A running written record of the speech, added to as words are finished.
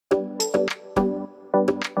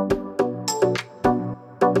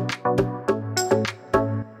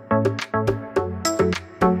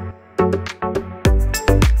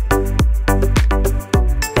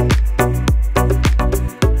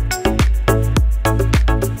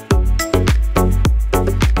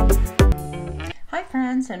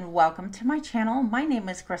friends, and welcome to my channel. My name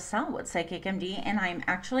is Griselle with Psychic MD, and I'm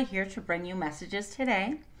actually here to bring you messages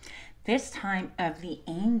today, this time of the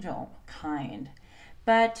angel kind.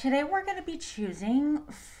 But today we're going to be choosing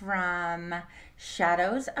from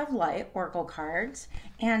Shadows of Light Oracle cards,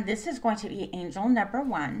 and this is going to be angel number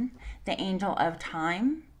 1, the Angel of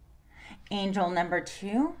Time, angel number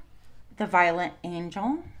 2, the Violet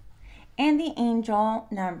Angel, and the angel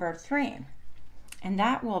number 3. And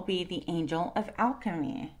that will be the Angel of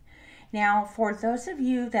Alchemy. Now, for those of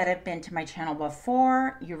you that have been to my channel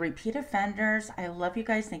before, you repeat offenders, I love you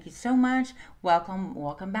guys. Thank you so much. Welcome,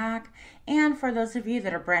 welcome back. And for those of you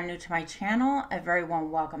that are brand new to my channel, a very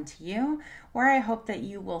warm welcome to you, where I hope that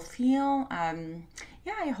you will feel,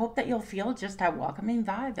 I hope that you'll feel just that welcoming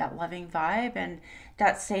vibe, that loving vibe, and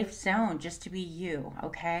that safe zone just to be you,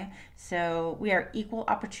 okay? So we are equal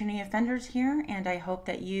opportunity offenders here, and I hope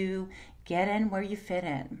that you get in where you fit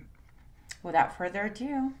in. Without further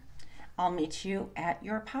ado, I'll meet you at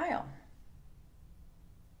your pile.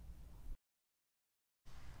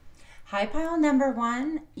 Hi, pile number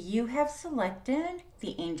 1. You have selected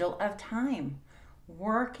the Angel of Time.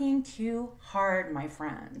 Working too hard, my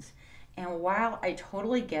friends. And while I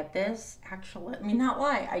totally get this, actually, let me not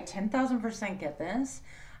lie, I 10,000% get this.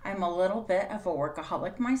 I'm a little bit of a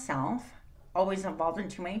workaholic myself, always involved in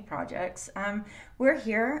too many projects. We're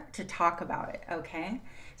here to talk about it, okay?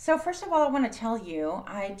 So first of all, I want to tell you,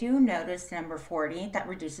 I do notice number 40, that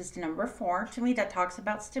reduces to number 4. To me, that talks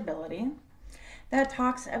about stability. That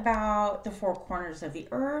talks about the 4 corners of the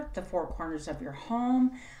earth, the 4 corners of your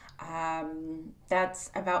home.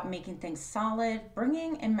 That's about making things solid,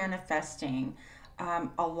 bringing and manifesting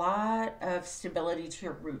a lot of stability to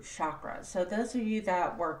your root chakra. So those of you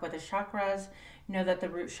that work with the chakras know that the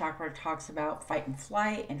root chakra talks about fight and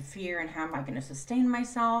flight and fear and how am I going to sustain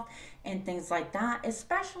myself and things like that,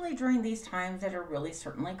 especially during these times that are really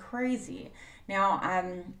certainly crazy. Now,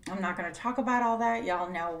 I'm not going to talk about all that.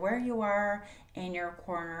 Y'all know where you are in your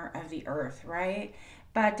corner of the earth, right?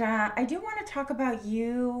 But I do want to talk about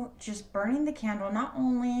you just burning the candle, not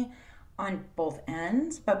only on both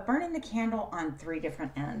ends, but burning the candle on 3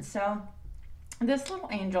 different ends. So this little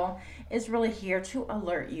angel is really here to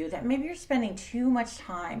alert you that maybe you're spending too much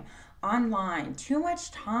time online, too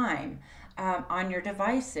much time on your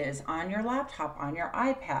devices, on your laptop, on your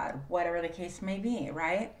iPad, whatever the case may be,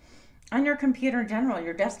 right? On your computer in general,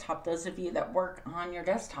 your desktop, those of you that work on your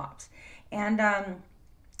desktops. And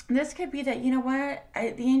this could be that, you know what,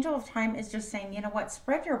 the Angel of Time is just saying, you know what,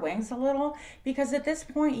 spread your wings a little, because at this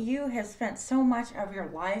point you have spent so much of your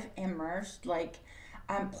life immersed, like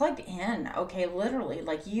plugged in, okay, literally,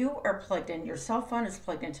 like you are plugged in, your cell phone is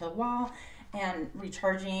plugged into the wall and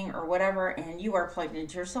recharging or whatever, and you are plugged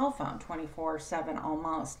into your cell phone 24/7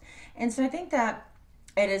 almost. And so I think that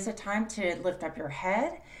it is a time to lift up your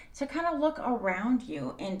head, to kind of look around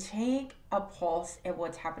you and take a pulse at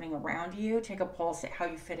what's happening around you, take a pulse at how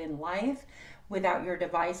you fit in life without your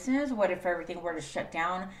devices. What if everything were to shut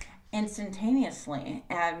down instantaneously?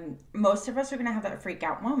 And most of us are going to have that freak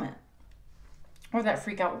out moment, or that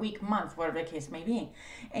freak out week, month, whatever the case may be.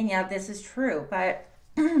 And yeah, this is true, but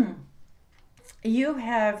you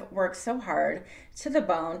have worked so hard to the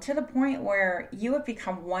bone, to the point where you have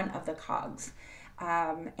become one of the cogs.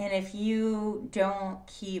 And if you don't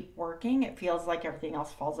keep working, it feels like everything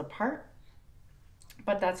else falls apart.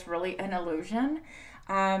 But that's really an illusion.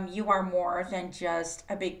 You are more than just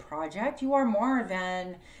a big project. You are more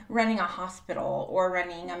than running a hospital or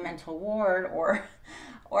running a mental ward or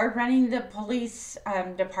running the police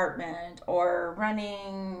department or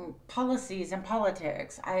running policies and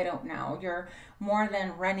politics. I don't know. You're more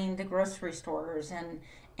than running the grocery stores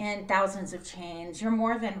and thousands of chains. You're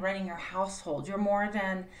more than running your household. You're more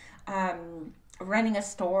than running a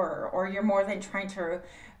store, or you're more than trying to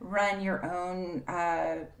run your own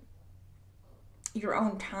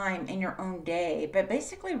time in your own day. But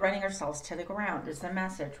basically running ourselves to the ground is the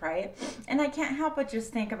message, right? And I can't help but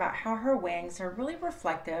just think about how her wings are really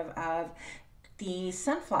reflective of the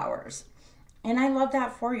sunflowers. And I love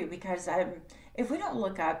that for you, because if we don't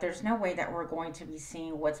look up, there's no way that we're going to be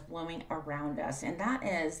seeing what's blooming around us. And that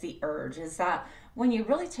is the urge, is that when you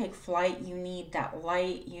really take flight, you need that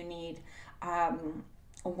light, you need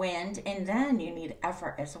wind, and then you need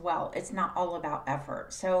effort as well. It's not all about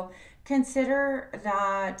effort. So consider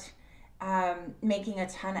that making a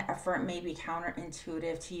ton of effort may be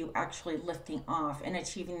counterintuitive to you actually lifting off and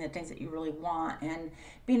achieving the things that you really want and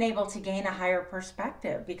being able to gain a higher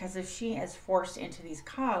perspective. Because if she is forced into these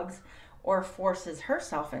cogs, or forces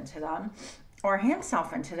herself into them, or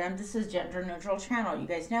himself into them, this is gender neutral channel, you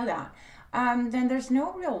guys know that, then there's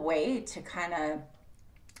no real way to kind of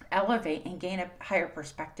elevate and gain a higher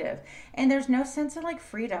perspective. And there's no sense of like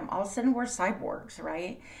freedom. All of a sudden we're cyborgs,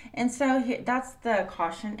 right? And so that's the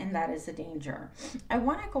caution, and that is the danger. I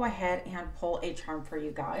want to go ahead and pull a charm for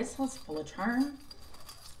you guys. Let's pull a charm.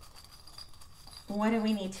 What do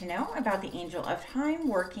we need to know about the angel of time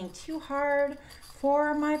working too hard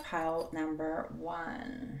for my pile number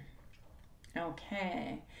 1?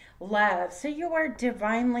 Okay, love. So you are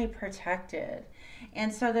divinely protected.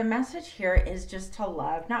 And so the message here is just to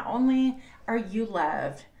love. Not only are you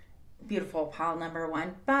loved, beautiful pile number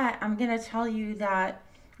 1, but I'm going to tell you that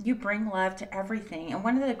you bring love to everything. And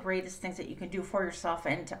one of the greatest things that you can do for yourself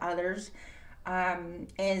and to others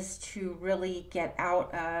is to really get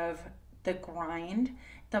out of the grind.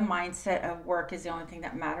 The mindset of work is the only thing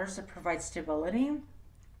that matters. It provides stability.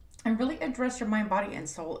 And really address your mind, body, and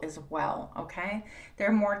soul as well, okay? There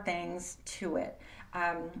are more things to it.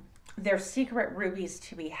 There's secret rubies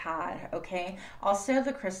to be had, okay? Also,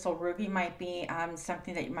 the crystal ruby might be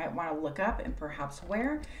something that you might want to look up and perhaps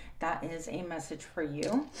wear. That is a message for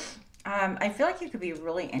you. I feel like you could be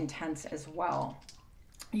really intense as well.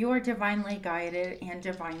 You are divinely guided and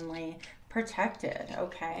divinely protected,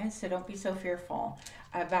 okay? So don't be so fearful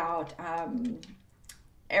about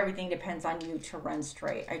everything depends on you to run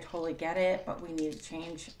straight. I totally get it, but we need to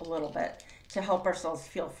change a little bit to help ourselves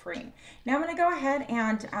feel free. Now I'm going to go ahead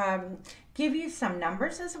and give you some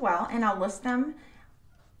numbers as well, and I'll list them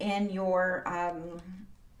in your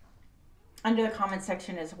under the comment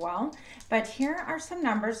section as well. But here are some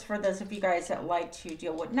numbers for those of you guys that like to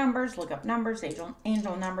deal with numbers, look up numbers,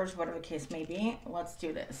 angel numbers, whatever the case may be. Let's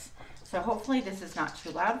do this. So hopefully this is not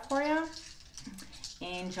too loud for you.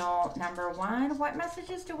 Angel number 1, what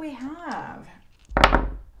messages do we have?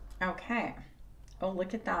 Okay. Oh,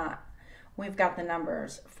 look at that. We've got the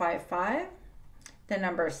numbers 55. The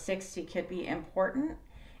number 60 could be important.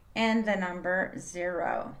 And the number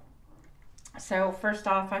 0. So first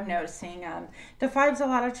off, I'm noticing the 5's a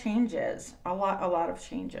lot of changes. A lot of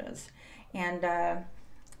changes. And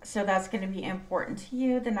so that's going to be important to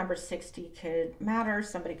you. The number 60 could matter.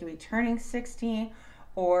 Somebody could be turning 60.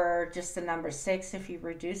 Or just the number 6 if you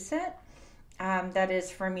reduce it. That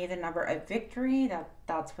is for me the number of victory.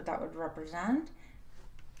 That's what that would represent.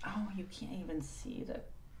 Oh, you can't even see the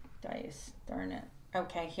dice. Darn it.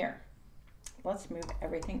 Okay, here. Let's move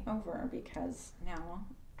everything over because now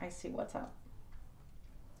I see what's up.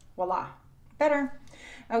 Voila. Better.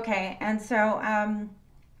 Okay, and so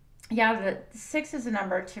yeah, the 6 is a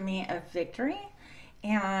number to me of victory,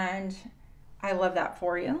 and I love that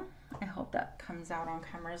for you. I hope that comes out on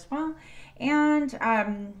camera as well. And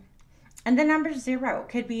the number 0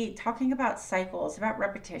 could be talking about cycles, about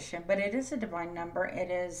repetition, but it is a divine number.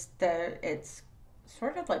 It's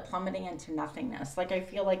sort of like plummeting into nothingness. Like I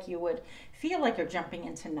feel like you would feel like you're jumping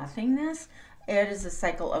into nothingness. It is a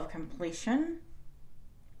cycle of completion.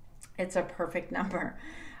 It's a perfect number,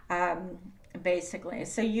 basically.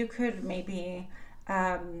 So you could maybe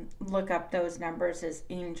look up those numbers as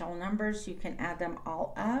angel numbers. You can add them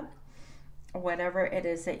all up, whatever it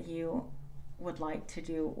is that you would like to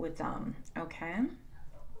do with them, okay?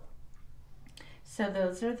 So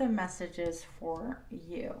those are the messages for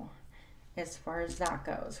you as far as that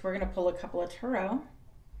goes. We're going to pull a couple of tarot,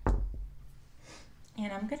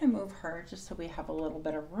 and I'm going to move her just so we have a little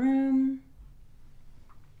bit of room.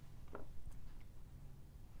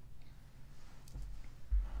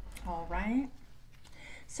 All right.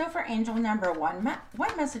 So for angel number 1,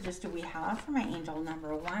 what messages do we have for my angel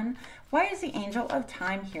number 1? Why is the angel of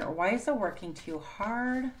time here? Why is it working too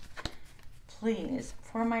hard? Please,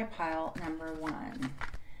 for my pile number 1.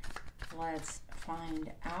 Let's find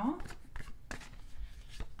out.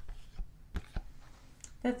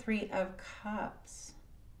 The 3 of Cups.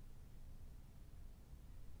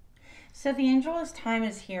 So the angel of time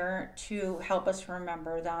is here to help us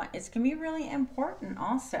remember that it's going to be really important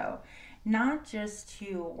also. Not just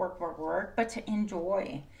to work, but to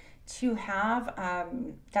enjoy, to have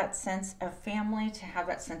that sense of family, to have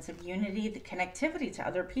that sense of unity, the connectivity to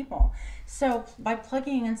other people. So by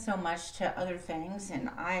plugging in so much to other things,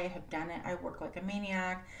 and I have done it, I work like a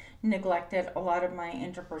maniac, neglected a lot of my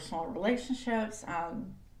interpersonal relationships.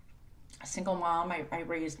 Single mom, I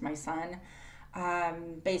raised my son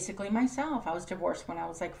basically myself. I was divorced when I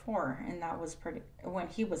was like 4, and that was when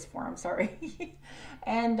he was 4, I'm sorry.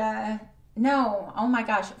 And no, oh my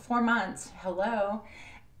gosh, 4 months. Hello.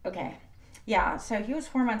 Okay. Yeah, so he was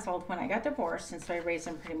 4 months old when I got divorced, and so I raised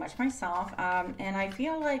him pretty much myself. And I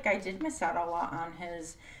feel like I did miss out a lot on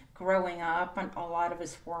his growing up and a lot of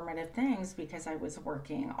his formative things because I was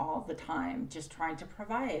working all the time, just trying to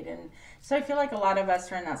provide. And so I feel like a lot of us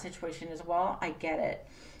are in that situation as well. I get it.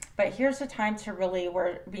 But here's a time to really,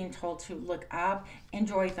 we're being told to look up,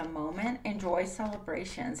 enjoy the moment, enjoy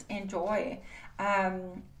celebrations, enjoy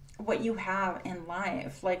what you have in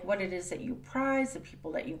life, like what it is that you prize, the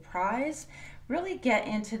people that you prize. Really get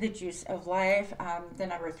into the juice of life. The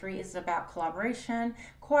number 3 is about collaboration,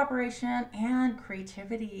 cooperation, and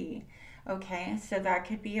creativity. Okay, so that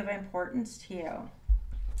could be of importance to you.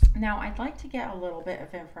 Now, I'd like to get a little bit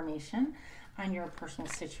of information on your personal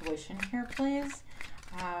situation here, please.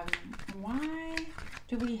 Why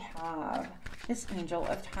do we have this Angel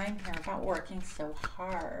of Time here about working so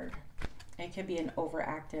hard? It could be an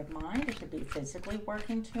overactive mind. It could be physically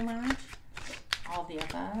working too much. All the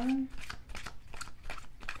above.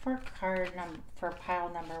 For pile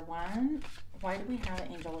number 1, why do we have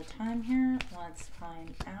an Angel of Time here? Let's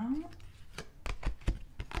find out.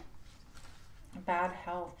 Bad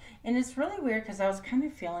health. And it's really weird because I was kind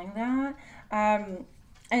of feeling that.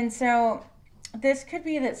 And so this could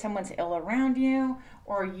be that someone's ill around you,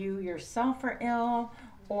 or you yourself are ill,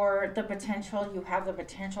 or you have the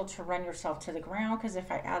potential to run yourself to the ground, because if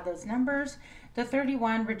I add those numbers, the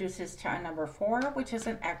 31 reduces to a number 4, which is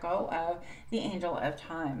an echo of the Angel of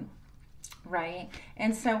Time, right?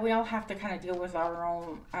 And so we all have to kind of deal with our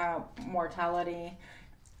own mortality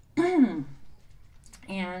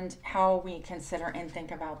and how we consider and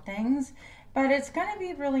think about things. But it's going to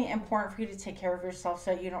be really important for you to take care of yourself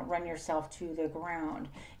so you don't run yourself to the ground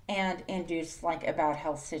and induce like a bad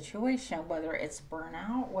health situation, whether it's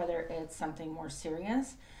burnout, whether it's something more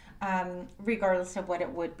serious. Regardless of what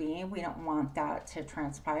it would be, we don't want that to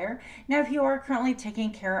transpire. Now, if you are currently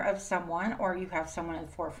taking care of someone, or you have someone in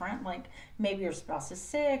the forefront, like maybe your spouse is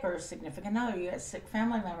sick, or a significant other, you have sick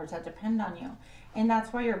family members that depend on you, and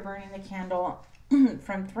that's why you're burning the candle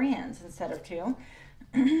from 3 ends instead of 2.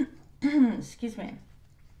 Excuse me.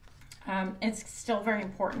 It's still very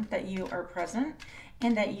important that you are present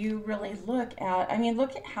and that you really look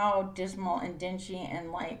at how dismal and dingy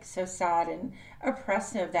and like so sad and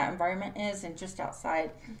oppressive that environment is. And just outside,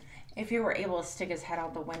 if you were able to stick his head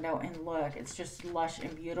out the window and look, it's just lush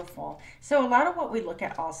and beautiful. So a lot of what we look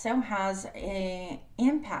at also has an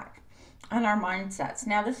impact on our mindsets.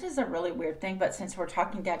 Now, this is a really weird thing, but since we're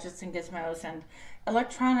talking gadgets and gizmos and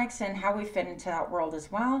electronics and how we fit into that world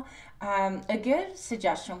as well, a good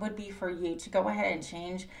suggestion would be for you to go ahead and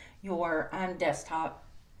change your desktop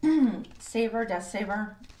desk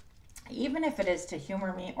saver, even if it is to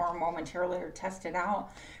humor me or momentarily or test it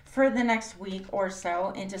out for the next week or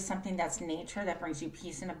so, into something that's nature, that brings you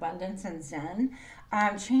peace and abundance and zen.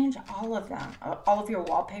 Change all of them, all of your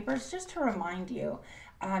wallpapers, just to remind you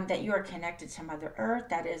that you are connected to Mother Earth,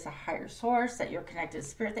 that is a higher source, that you're connected to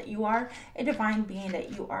Spirit, that you are a divine being,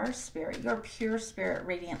 that you are Spirit. You're pure Spirit,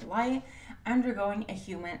 radiant light, undergoing a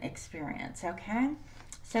human experience, okay?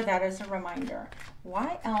 So that is a reminder.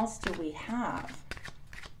 Why else do we have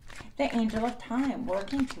the Angel of Time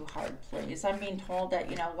working too hard, please? I'm being told that,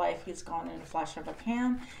 life is gone in a flash of a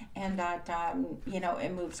pan, and that,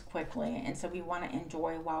 it moves quickly. And so we want to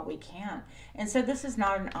enjoy while we can. And so this is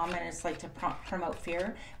not an ominous, like to promote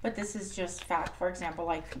fear, but this is just fact. For example,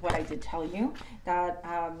 like what I did tell you, that,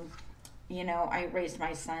 I raised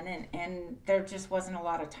my son and there just wasn't a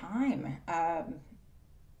lot of time.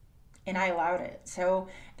 And I allowed it. So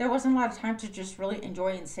there wasn't a lot of time to just really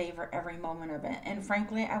enjoy and savor every moment of it. And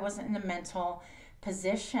frankly, I wasn't in the mental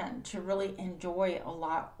position to really enjoy a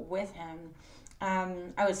lot with him.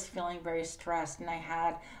 I was feeling very stressed, and I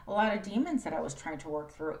had a lot of demons that I was trying to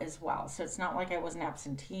work through as well. So it's not like I was an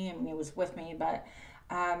absentee. I mean, he was with me, but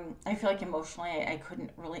I feel like emotionally I couldn't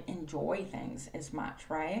really enjoy things as much,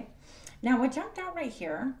 right? Now, what jumped out right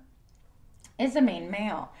here is a main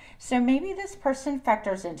male. So maybe this person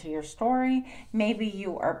factors into your story. Maybe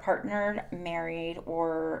you are partnered, married,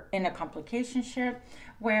 or in a complicationship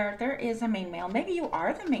where there is a main male. Maybe you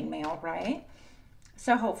are the main male, right?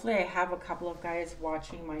 So hopefully I have a couple of guys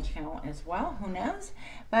watching my channel as well. Who knows?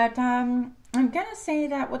 But I'm going to say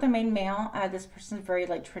that with a main male, this person is very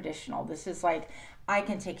like traditional. This is like, I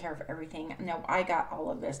can take care of everything. No, I got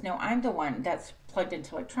all of this. No, I'm the one that's plugged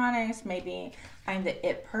into electronics. Maybe I'm the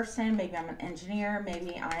it person. Maybe I'm an engineer.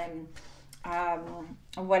 Maybe I'm,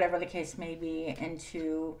 whatever the case may be,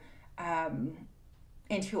 into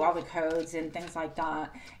all the codes and things like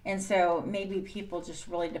that. And so maybe people just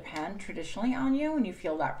really depend traditionally on you, and you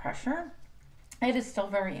feel that pressure. It is still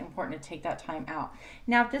very important to take that time out.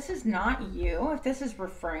 Now, if this is not you, if this is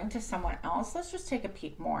referring to someone else, let's just take a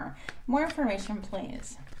peek more. More information,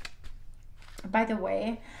 please. By the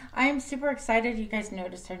way, I am super excited. You guys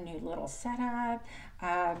noticed our new little setup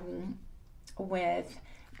with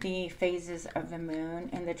the phases of the moon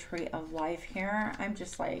and the tree of life here. I'm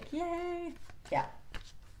just like, yay. Yeah.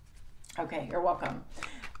 Okay, you're welcome.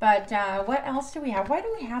 But what else do we have? Why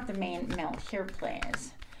do we have the main male here,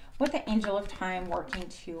 please? With the Angel of Time working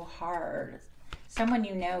too hard. Someone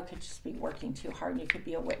you know could just be working too hard. You could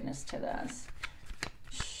be a witness to this.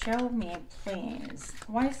 Show me, please.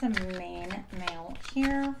 Why is the main male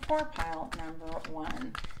here for pile number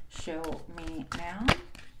 1? Show me now.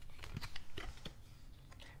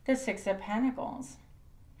 The Six of Pentacles.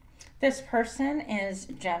 This person is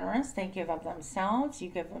generous. They give of themselves. You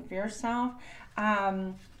give of yourself.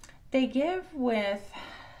 They give with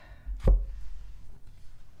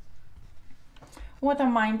a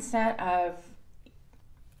mindset of,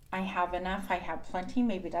 I have enough, I have plenty.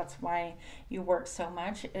 Maybe that's why you work so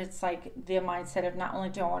much. It's like the mindset of not only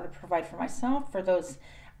do I want to provide for myself, for those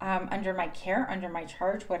under my care, under my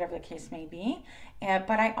charge, whatever the case may be,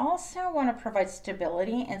 but I also want to provide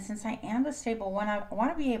stability. And since I am the stable one, I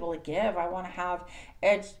want to be able to give. I want to have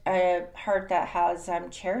a heart that has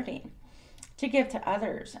charity to give to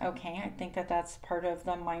others. Okay, I think that that's part of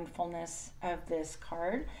the mindfulness of this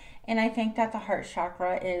card. And I think that the heart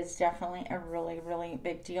chakra is definitely a really, really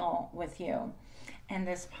big deal with you and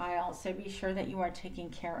this pile. So be sure that you are taking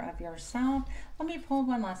care of yourself. Let me pull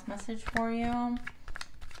one last message for you.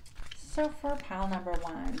 So for pile number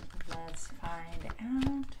 1, let's find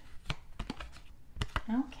out.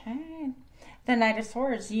 Okay. The Knight of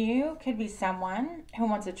Swords. You could be someone who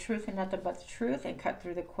wants the truth and nothing but the truth and cut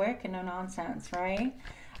through the quick and no nonsense, right?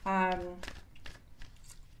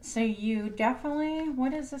 So you definitely,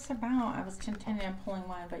 what is this about? I was intending on pulling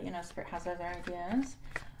one, but you know, Spirit has other ideas.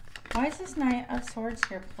 Why is this Knight of Swords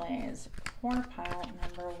here, please? For pile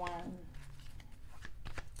number 1.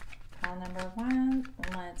 Pile number 1,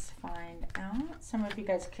 let's find out. Some of you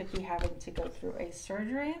guys could be having to go through a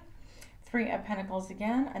surgery. 3 of Pentacles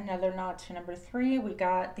again, another nod to number 3. We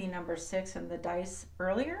got the number 6 in the dice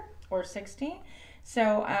earlier, or 60.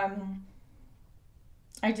 So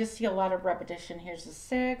I just see a lot of repetition. Here's a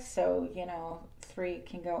 6, so you know 3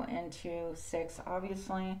 can go into 6,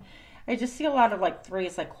 obviously. I just see a lot of like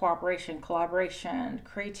 3s, like cooperation, collaboration,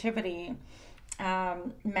 creativity,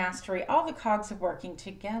 mastery, all the cogs of working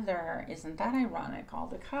together. Isn't that ironic? All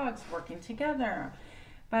the cogs working together.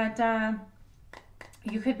 But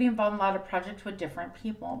you could be involved in a lot of projects with different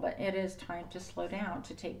people, but it is time to slow down,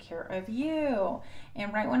 to take care of you.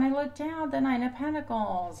 And right when I look down, the 9 of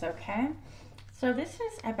Pentacles, okay? So this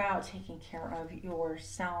is about taking care of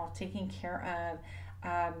yourself, taking care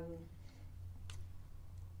of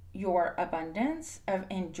your abundance, of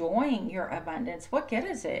enjoying your abundance. What good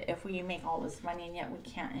is it if we make all this money and yet we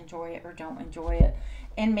can't enjoy it or don't enjoy it,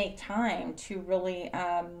 and make time to really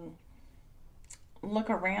look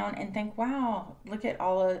around and think, wow, look at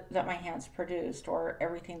all that my hands produced, or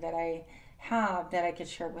everything that I have that I could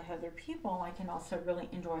share with other people. I can also really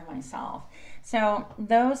enjoy myself. So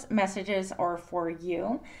those messages are for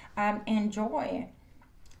you. Enjoy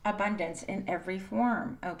abundance in every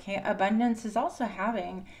form. Okay, abundance is also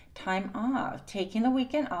having time off, taking the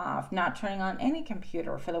weekend off, not turning on any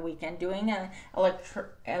computer for the weekend, doing an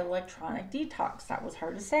electronic detox. That was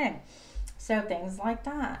hard to say. So things like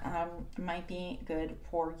that might be good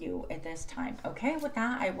for you at this time. Okay, with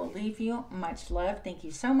that, I will leave you. Much love. Thank you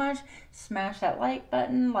so much. Smash that like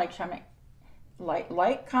button, like,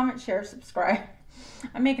 comment, share, subscribe.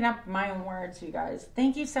 I'm making up my own words, you guys.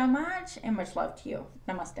 Thank you so much, and much love to you.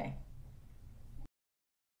 Namaste.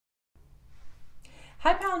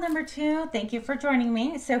 Hi, pal number 2. Thank you for joining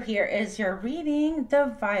me. So here is your reading,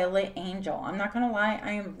 the Violet Angel. I'm not going to lie,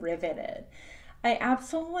 I am riveted. I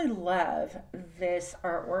absolutely love this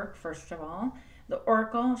artwork, first of all. The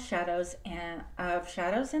Oracle Shadows and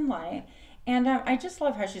Light. And I just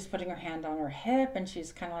love how she's putting her hand on her hip, and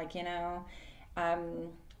she's kind of like, you know,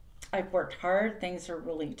 I've worked hard, things are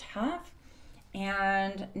really tough,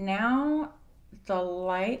 and now the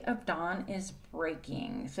light of dawn is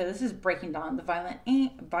breaking. So this is breaking dawn, the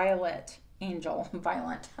violet angel,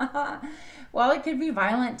 violent. Well, it could be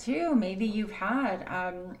violent too. Maybe you've had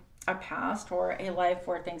a past or a life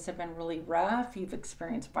where things have been really rough. You've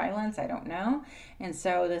experienced violence, I don't know. And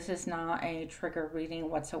so this is not a trigger reading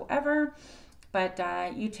whatsoever. But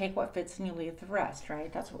you take what fits and you leave the rest,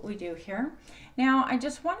 right? That's what we do here. Now, I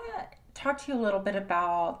just want to talk to you a little bit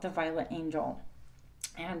about the Violet Angel,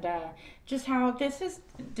 and just how this is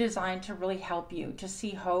designed to really help you to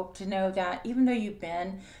see hope, to know that even though you've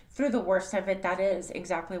been through the worst of it, that is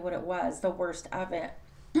exactly what it was, the worst of it.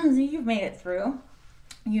 You've made it through.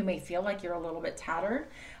 You may feel like you're a little bit tattered,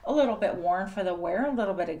 a little bit worn for the wear, a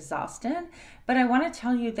little bit exhausted, but I want to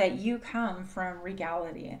tell you that you come from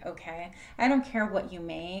regality, okay? I don't care what you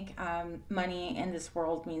make. Money in this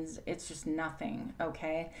world means it's just nothing,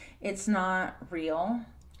 okay? It's not real.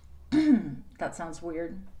 That sounds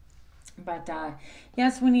weird. But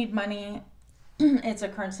yes, we need money. It's a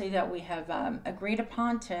currency that we have agreed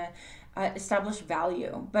upon to establish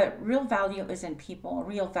value. But real value is in people.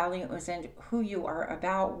 Real value is in who you are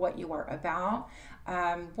about, what you are about,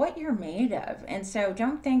 what you're made of. And so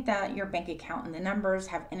don't think that your bank account and the numbers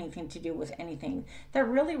have anything to do with anything. That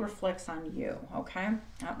really reflects on you, okay?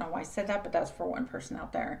 I don't know why I said that, but that's for one person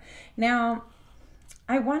out there. Now,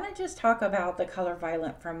 I want to just talk about the color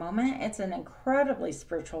violet for a moment. It's an incredibly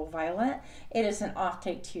spiritual violet. It is an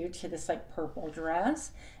off-take too to this like purple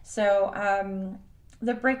dress. So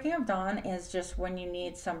the breaking of dawn is just when you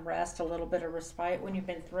need some rest, a little bit of respite when you've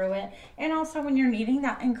been through it, and also when you're needing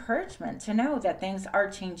that encouragement to know that things are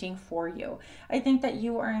changing for you. I think that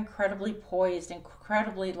you are incredibly poised,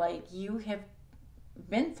 incredibly like you have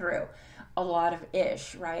been through a lot of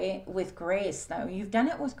ish, right? With grace though. You've done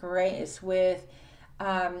it with grace, with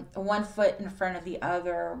one foot in front of the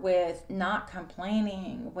other, with not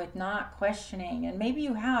complaining, with not questioning. And maybe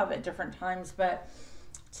you have at different times, but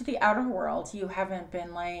to the outer world, you haven't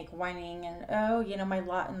been like whining and, oh, you know, my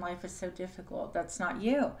lot in life is so difficult. That's not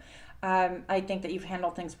you. I think that you've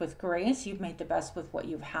handled things with grace. You've made the best with what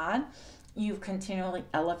you've had. You've continually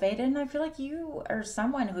elevated. And I feel like you are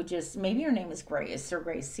someone who just, maybe your name is Grace or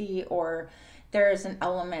Gracie, or there's an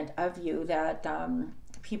element of you that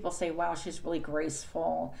people say, wow, she's really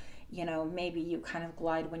graceful. You know, maybe you kind of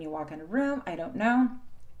glide when you walk in a room. I don't know.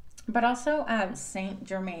 But also Saint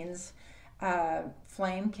Germain's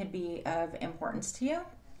flame can be of importance to you.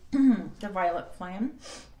 The violet flame.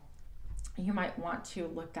 You might want to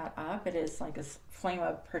look that up. It is like a flame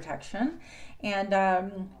of protection. And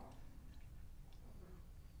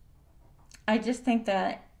I just think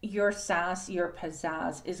that your sass, your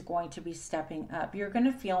pizzazz is going to be stepping up. You're going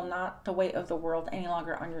to feel not the weight of the world any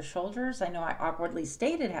longer on your shoulders. I know I awkwardly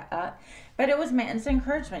stated that, but it was meant as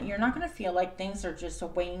encouragement. You're not going to feel like things are just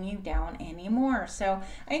weighing you down anymore. So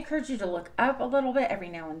I encourage you to look up a little bit every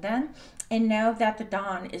now and then and know that the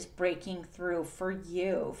dawn is breaking through for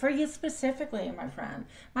you specifically, my friend.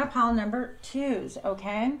 My pile number 2s,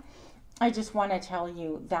 okay? I just want to tell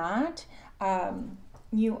you that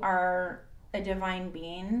you are a divine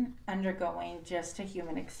being undergoing just a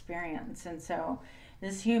human experience. And so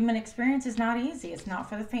this human experience is not easy. It's not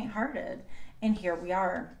for the faint-hearted. And here we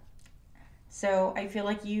are. So I feel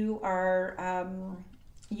like you are,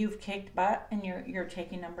 you've kicked butt and you're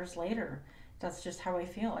taking numbers later. That's just how I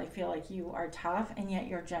feel. I feel like you are tough and yet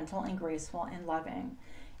you're gentle and graceful and loving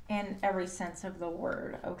in every sense of the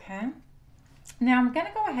word, okay? Now I'm going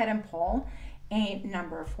to go ahead and pull a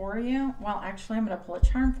number for you. Well, actually, I'm going to pull a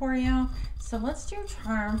charm for you. So let's do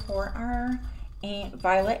charm for our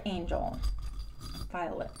violet angel.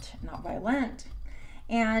 Violet, not violent.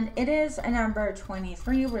 And it is a number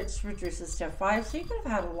 23, which reduces to 5. So you could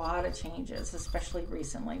have had a lot of changes, especially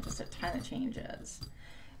recently, just a ton of changes.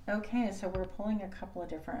 Okay, so we're pulling a couple of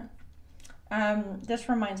different. This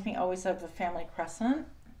reminds me always of the family crescent.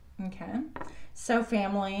 Okay, so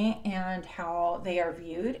family and how they are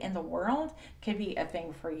viewed in the world could be a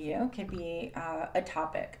thing for you, could be a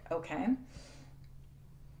topic, okay?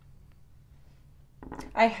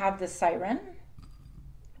 I have the siren.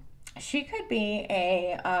 She could be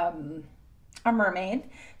a mermaid.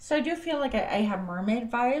 So I do feel like I have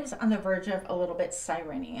mermaid vibes on the verge of a little bit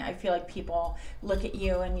siren-y. I feel like people look at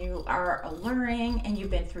you and you are alluring and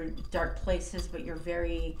you've been through dark places, but you're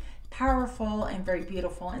very powerful and very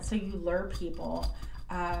beautiful, and so you lure people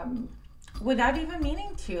without even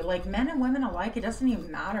meaning to. Like men and women alike, it doesn't even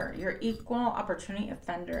matter. You're equal opportunity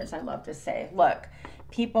offenders, I love to say. Look,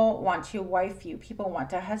 people want to wife you, people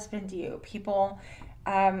want to husband you, people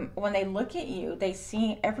when they look at you, they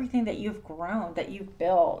see everything that you've grown, that you've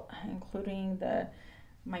built, including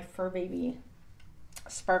my fur baby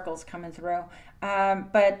sparkles coming through,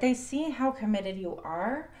 but they see how committed you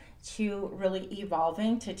are to really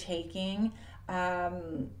evolving, to taking,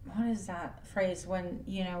 what is that phrase? When,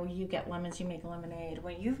 you know, you get lemons, you make lemonade.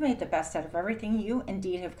 When you've made the best out of everything, you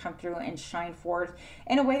indeed have come through and shine forth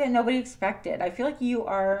in a way that nobody expected. I feel like you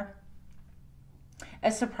are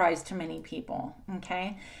a surprise to many people,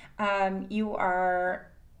 okay? You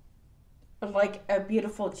are like a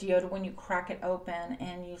beautiful geode when you crack it open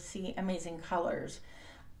and you see amazing colors.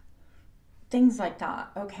 Things like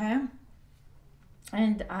that, okay?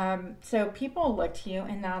 And so people look to you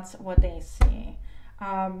and that's what they see.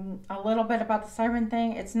 A little bit about the siren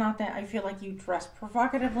thing. It's not that I feel like you dress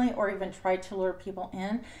provocatively or even try to lure people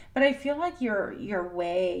in, but I feel like your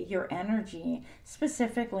way, your energy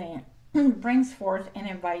specifically brings forth and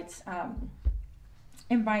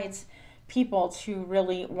invites people to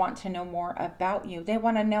really want to know more about you. They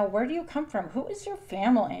want to know, where do you come from? Who is your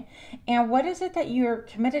family? And what is it that you're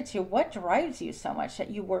committed to? What drives you so much that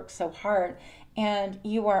you work so hard and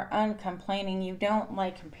you are uncomplaining? You don't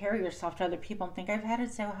like compare yourself to other people and think, I've had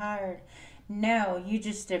it so hard. No, you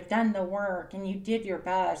just have done the work and you did your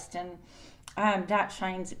best, and that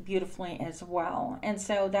shines beautifully as well. And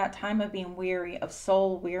so that time of being weary, of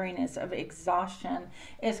soul weariness, of exhaustion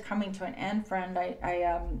is coming to an end, friend.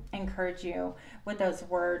 I encourage you with those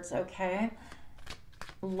words, okay?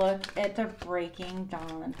 Look at the breaking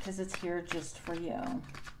dawn, because it's here just for you.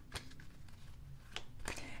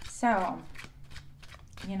 So,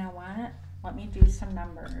 you know what? Let me do some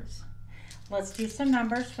numbers. Let's do some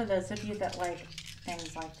numbers for those of you that like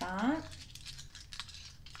things like that.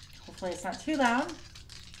 Hopefully it's not too loud.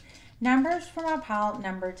 Numbers for my pile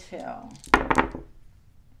number 2.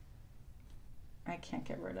 I can't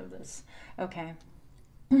get rid of this. Okay.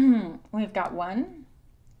 We've got 1.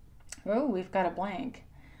 Oh, we've got a blank.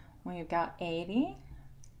 We've got 80.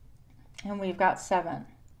 And we've got 7.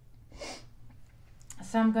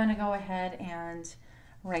 So I'm going to go ahead and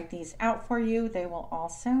write these out for you. They will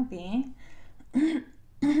also be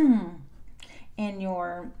in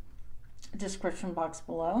your description box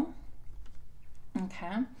below.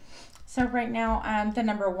 Okay, so right now the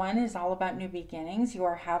number 1 is all about new beginnings. You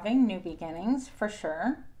are having new beginnings for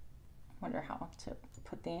sure. Wonder how to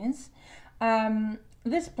put these.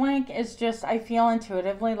 This blank is just, I feel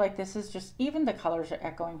intuitively like this is just, even the colors are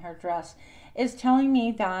echoing her dress, is telling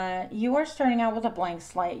me that you are starting out with a blank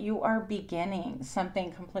slate. You are beginning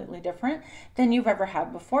something completely different than you've ever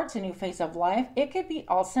had before. It's a new phase of life. It could be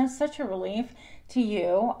also such a relief to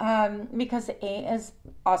you because the 8 is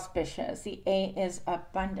auspicious. The 8 is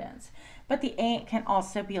abundance. But the 8 can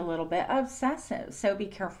also be a little bit obsessive. So be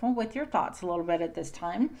careful with your thoughts a little bit at this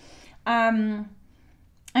time.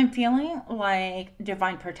 I'm feeling like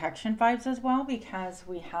divine protection vibes as well, because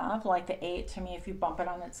we have like the 8 to me. If you bump it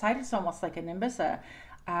on its side, it's almost like a nimbus. I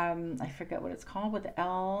forget what it's called with the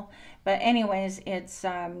L, but anyways, it's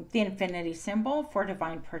the infinity symbol for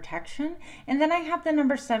divine protection. And then I have the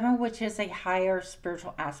number 7, which is a higher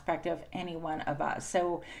spiritual aspect of any one of us.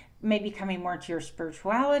 So maybe coming more into your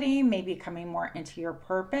spirituality, maybe coming more into your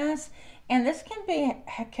purpose. And this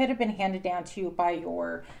could have been handed down to you by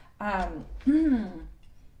your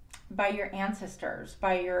ancestors,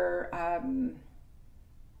 by your,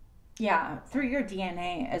 through your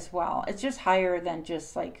DNA as well. It's just higher than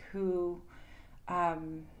just like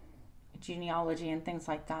genealogy and things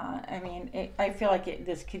like that. I mean, I feel like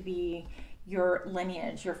this could be your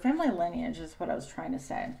lineage, your family lineage is what I was trying to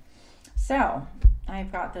say. So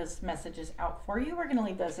I've got those messages out for you. We're going to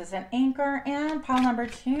leave those as an anchor. And pile number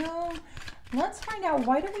 2, let's find out,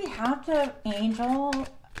 why do we have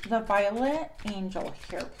the violet angel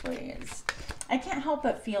here, please? I can't help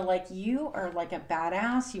but feel like you are like a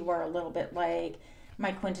badass. You are a little bit like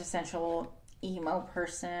my quintessential emo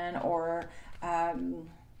person, or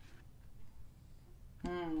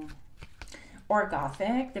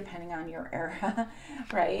gothic, depending on your era,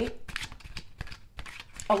 right?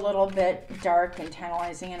 A little bit dark and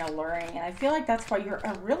tantalizing and alluring. And I feel like that's why you're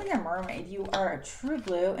really a mermaid. You are a true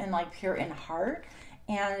blue and like pure in heart,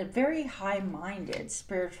 and very high-minded,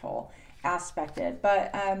 spiritual aspected.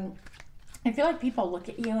 But I feel like people look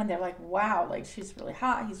at you and they're like, wow, like she's really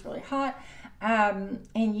hot, he's really hot. And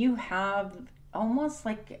you have almost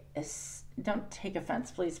like, don't take offense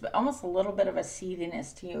please, but almost a little bit of a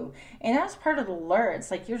seediness to you. And that's part of the lure. It's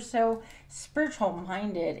like you're so spiritual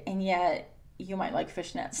minded, and yet you might like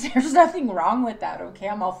fishnets. There's nothing wrong with that, okay?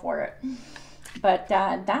 I'm all for it. But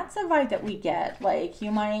that's a vibe that we get. Like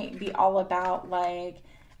you might be all about like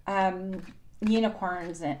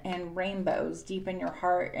unicorns and rainbows deep in your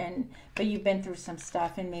heart, but you've been through some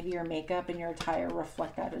stuff, and maybe your makeup and your attire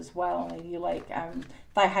reflect that as well. Maybe you like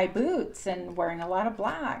thigh-high boots and wearing a lot of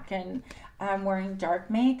black, and wearing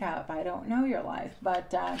dark makeup. I don't know your life,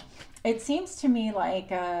 but it seems to me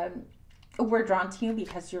like we're drawn to you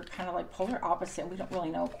because you're kind of like polar opposite. We don't really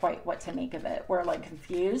know quite what to make of it. We're like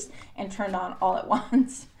confused and turned on all at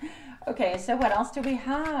once. Okay, so what else do we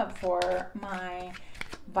have for my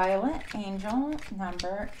violet angel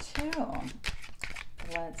number 2?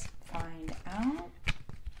 Let's find out.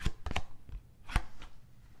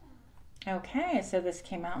 Okay, so this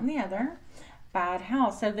came out in the other. Bad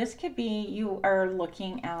health. So this could be you are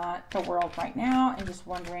looking at the world right now and just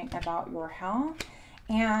wondering about your health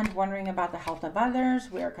and wondering about the health of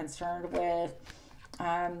others. We are concerned with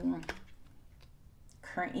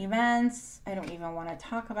current events. I don't even want to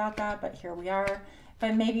talk about that, but here we are.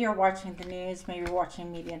 But maybe you're watching the news, maybe you're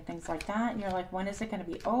watching media and things like that, and you're like, when is it going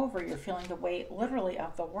to be over? You're feeling the weight literally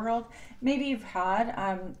of the world. Maybe you've had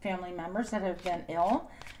family members that have been ill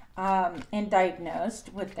and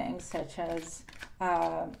diagnosed with things such as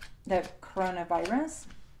the coronavirus.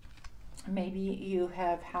 Maybe you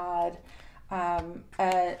have had an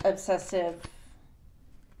obsessive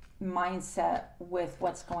mindset with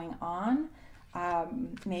what's going on.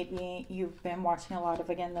 Maybe you've been watching a lot of,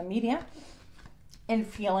 again, the media, and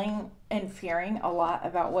feeling and fearing a lot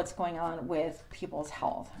about what's going on with people's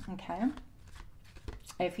health. Okay,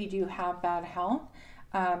 if you do have bad health,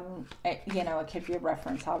 you know, it could be a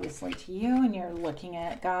reference obviously to you, and you're looking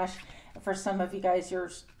at, gosh, for some of you guys,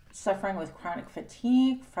 you're suffering with chronic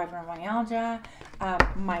fatigue, fibromyalgia,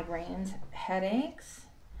 migraines, headaches.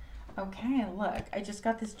 Okay, look, I just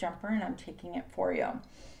got this jumper and I'm taking it for you.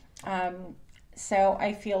 So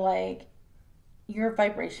I feel like your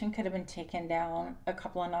vibration could have been taken down a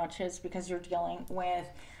couple of notches because you're dealing with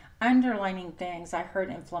underlining things. I heard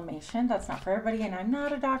inflammation. That's not for everybody, and I'm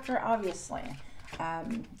not a doctor, obviously.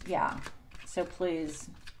 Yeah, so please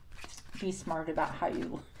be smart about how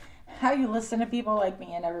you listen to people like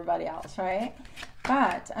me and everybody else, right?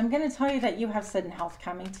 But I'm going to tell you that you have sudden health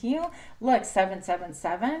coming to you. Look,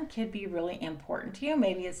 777 could be really important to you.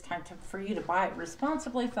 Maybe it's time for you to buy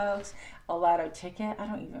responsibly, folks. A lotto ticket. I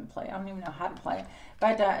don't even play. I don't even know how to play.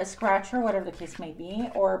 But a scratcher, whatever the case may be,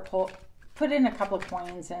 or put in a couple of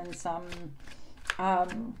coins and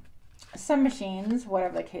some machines,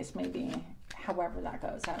 whatever the case may be. However that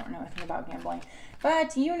goes. I don't know anything about gambling.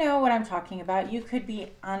 But you know what I'm talking about. You could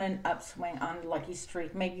be on an upswing, on a lucky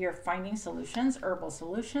streak. Maybe you're finding solutions, herbal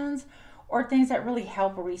solutions, or things that really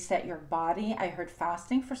help reset your body. I heard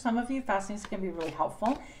fasting. For some of you, fasting is going to be really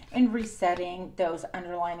helpful in resetting those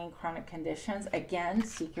underlying chronic conditions. Again,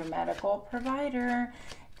 seek your medical provider.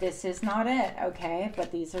 This is not it, okay?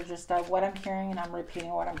 But these are just what I'm hearing, and I'm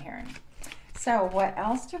repeating what I'm hearing. So what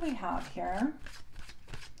else do we have here?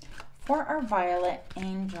 For our violet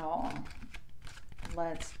angel,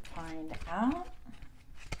 let's find out.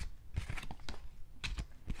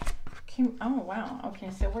 Oh, wow. Okay,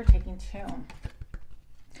 so we're taking 2.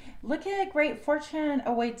 Look at great fortune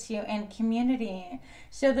awaits you in community.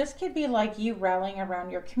 So this could be like you rallying around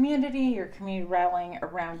your community rallying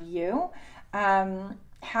around you.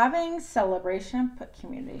 Having celebration, put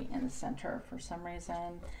community in the center for some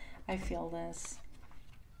reason. I feel this.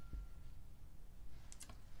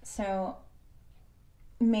 So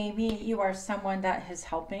maybe you are someone that is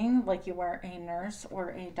helping, like you are a nurse or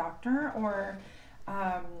a doctor, or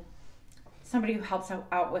somebody who helps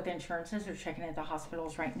out with insurances or checking into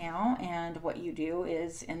hospitals right now. And what you do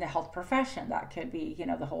is in the health profession. That could be, you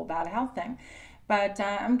know, the whole bad health thing. But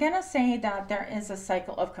I'm going to say that there is a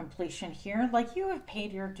cycle of completion here. Like you have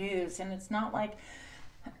paid your dues, and it's not like,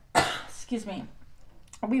 excuse me,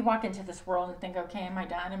 we walk into this world and think, okay, am I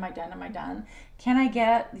done? Am I done? Am I done? Can I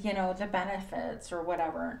get, you know, the benefits or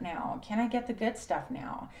whatever now? Can I get the good stuff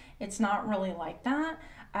now? It's not really like that.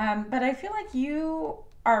 But I feel like you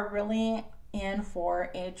are really in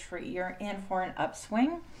for a treat. You're in for an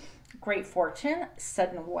upswing. Great fortune,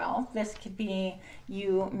 sudden wealth. This could be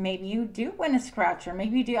you, maybe you do win a scratcher.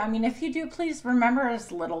 Maybe you do. I mean, if you do, please remember as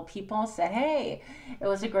little people said, hey, it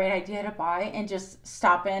was a great idea to buy, and just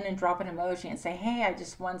stop in and drop an emoji and say, hey, I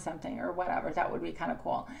just won something or whatever. That would be kind of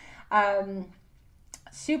cool.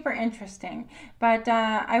 Super interesting. But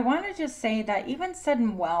I want to just say that even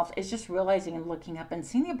sudden wealth is just realizing and looking up and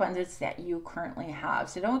seeing the abundance that you currently have.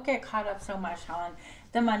 So don't get caught up so much on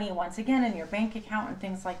the money once again in your bank account and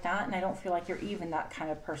things like that. And I don't feel like you're even that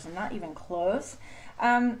kind of person, not even close.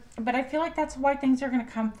 But I feel like that's why things are going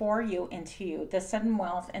to come for you, into you, the sudden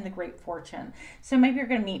wealth and the great fortune. So maybe you're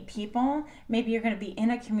going to meet people. Maybe you're going to be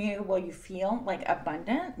in a community where you feel like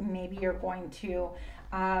abundant. Maybe you're going to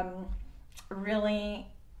really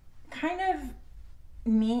kind of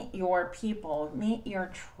meet your people, meet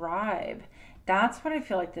your tribe. That's what I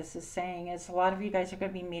feel like this is saying, is a lot of you guys are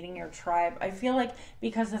going to be meeting your tribe. I feel like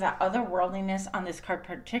because of that otherworldliness on this card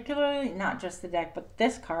particularly, not just the deck, but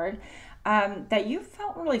this card, that you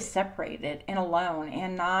felt really separated and alone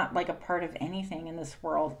and not like a part of anything in this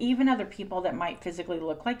world. Even other people that might physically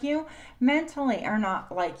look like you, mentally are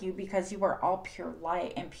not like you, because you are all pure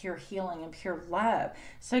light and pure healing and pure love.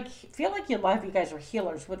 So I feel like you guys are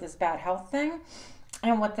healers with this bad health thing.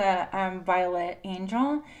 And with the Violet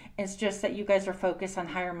Angel, it's just that you guys are focused on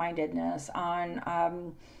higher mindedness,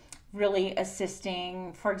 on really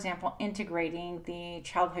assisting, for example, integrating the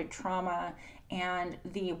childhood trauma and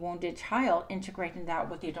the wounded child, integrating that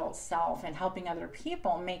with the adult self and helping other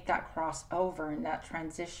people make that crossover and that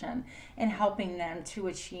transition, and helping them to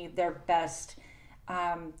achieve their best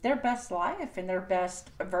life and their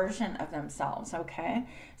best version of themselves. Okay,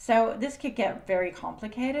 so this could get very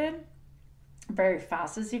complicated very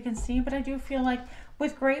fast, as you can see, but I do feel like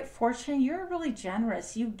with great fortune, you're really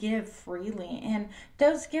generous. You give freely, and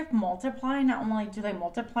those gifts multiply. Not only do they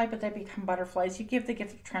multiply, but they become butterflies. You give the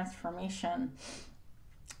gift of transformation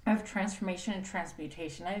and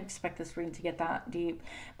transmutation. I didn't expect this reading to get that deep,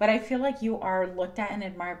 but I feel like you are looked at and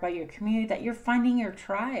admired by your community, that you're finding your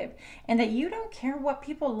tribe, and that you don't care what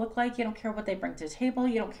people look like, you don't care what they bring to the table,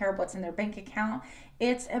 you don't care what's in their bank account.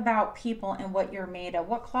 It's about people and what you're made of.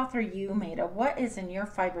 What cloth are you made of? What is in your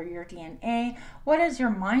fiber, your DNA? What is your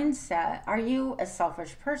mindset? Are you a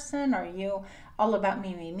selfish person? Are you all about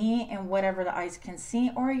me, and whatever the eyes can see?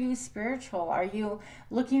 Or are you spiritual? Are you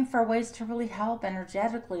looking for ways to really help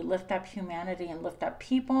energetically lift up humanity and lift up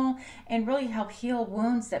people and really help heal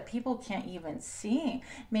wounds that people can't even see?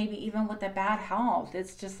 Maybe even with the bad health.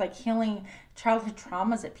 It's just like healing childhood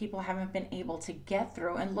traumas that people haven't been able to get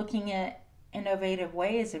through, and looking at innovative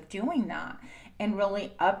ways of doing that and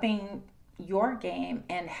really upping your game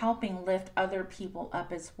and helping lift other people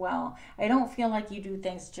up as well. I don't feel like you do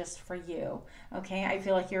things just for you. Okay, I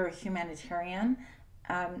feel like you're a humanitarian,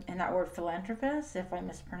 and that word philanthropist, if I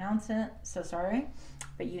mispronounce it, so sorry,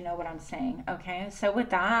 but you know what I'm saying. Okay, so with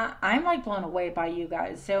that, I'm like blown away by you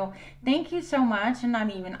guys. So thank you so much, and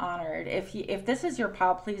I'm even honored. If this is your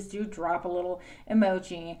pile, please do drop a little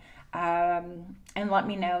emoji. And let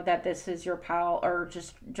me know that this is your pile, or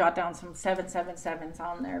just jot down some 777s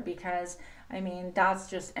on there, because I mean, that's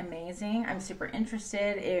just amazing. I'm super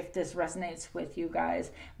interested if this resonates with you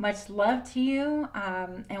guys. Much love to you.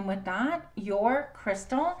 And with that, your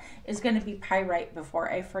crystal is going to be pyrite, before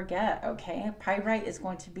I forget. Okay, pyrite is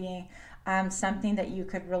going to be something that you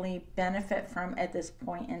could really benefit from at this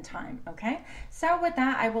point in time. Okay, so with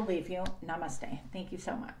that, I will leave you. Namaste. Thank you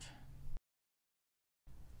so much.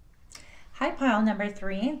 Hi, pile number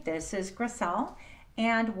 3. This is Griselle,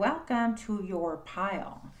 and welcome to your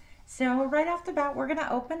pile. So right off the bat, we're going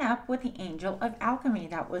to open up with the Angel of Alchemy.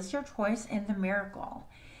 That was your choice in the Miracle.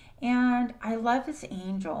 And I love this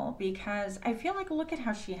angel because I feel like, look at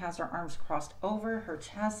how she has her arms crossed over her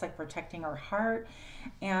chest, like protecting her heart.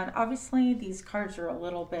 And obviously these cards are a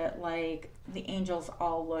little bit like, the angels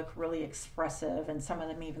all look really expressive, and some of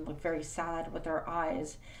them even look very sad with their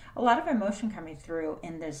eyes. A lot of emotion coming through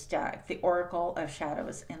in this deck, the Oracle of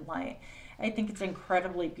Shadows and Light. I think it's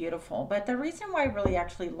incredibly beautiful. But the reason why I really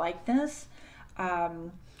actually like this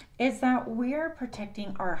is that we're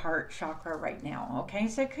protecting our heart chakra right now. Okay,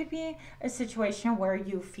 so it could be a situation where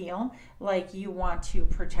you feel like you want to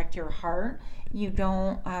protect your heart. You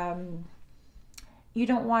don't want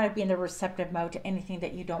to be in the receptive mode to anything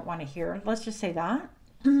that you don't want to hear. Let's just say that.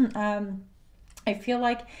 I feel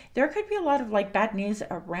like there could be a lot of like bad news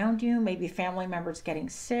around you, maybe family members getting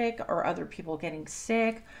sick, or other people getting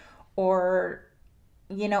sick, or,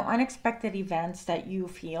 you know, unexpected events that you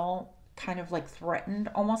feel kind of like threatened,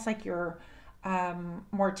 almost like your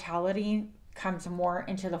mortality comes more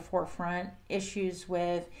into the forefront. Issues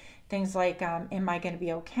with things like, am I going to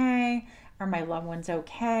be okay? Are my loved ones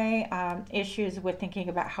okay? Issues with thinking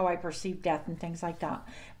about how I perceive death and things like that.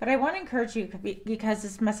 But I want to encourage you, because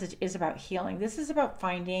this message is about healing. This is about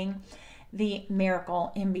finding the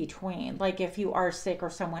miracle in between. Like if you are sick, or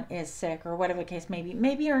someone is sick, or whatever the case may be.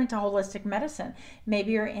 Maybe you're into holistic medicine.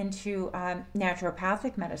 Maybe you're into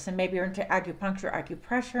naturopathic medicine. Maybe you're into acupuncture,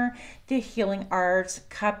 acupressure, the healing arts,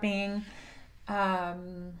 cupping,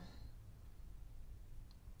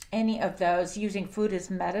 any of those, using food as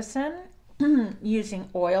medicine, using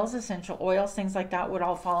oils, essential oils, things like that would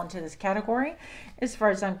all fall into this category as far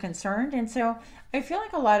as I'm concerned. And so I feel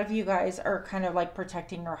like a lot of you guys are kind of like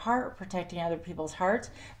protecting your heart, protecting other people's hearts,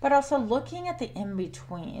 but also looking at the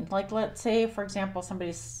in-between. Like, let's say, for example,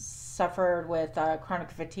 somebody suffered with chronic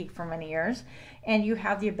fatigue for many years, and you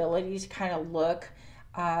have the ability to kind of look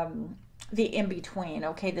the in-between.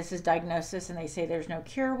 Okay, this is diagnosis and they say there's no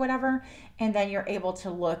cure, whatever, and then you're able to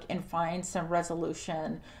look and find some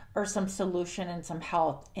resolution or some solution and some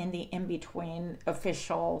help in the in-between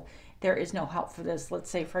official, there is no help for this, let's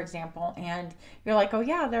say, for example, and you're like, oh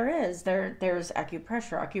yeah, there's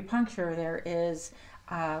acupressure, acupuncture, there is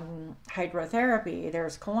hydrotherapy,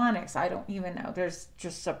 there's colonics, I don't even know, there's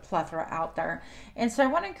just a plethora out there. And so I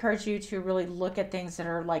want to encourage you to really look at things that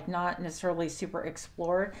are like not necessarily super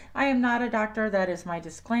explored. I am not a doctor, that is my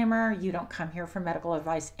disclaimer. You don't come here for medical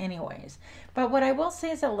advice anyways. But what I will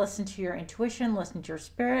say is that listen to your intuition, listen to your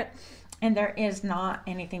spirit, And there is not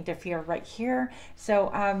anything to fear right here. So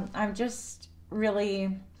I'm just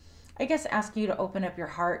really, I guess, asking you to open up your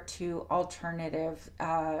heart to alternative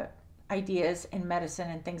ideas in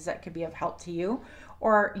medicine and things that could be of help to you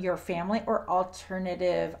or your family, or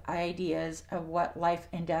alternative ideas of what life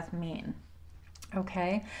and death mean.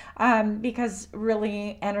 Okay, because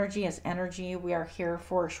really energy is energy. We are here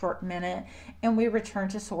for a short minute and we return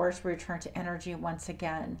to source, we return to energy once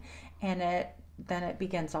again, and then it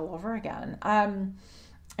begins all over again.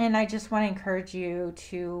 And I just want to encourage you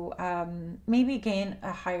to maybe gain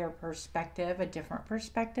a higher perspective, a different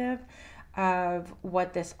perspective of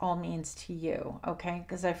what this all means to you. Okay,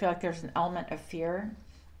 because I feel like there's an element of fear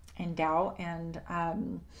and doubt,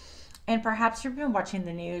 and perhaps you've been watching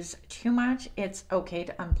the news too much. It's okay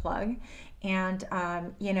to unplug and,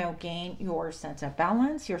 gain your sense of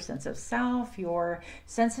balance, your sense of self, your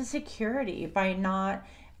sense of security by not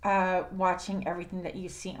watching everything that you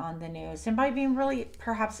see on the news, and by being really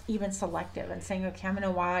perhaps even selective and saying, okay, I'm going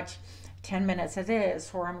to watch 10 minutes of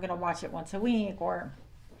this, or I'm going to watch it once a week, or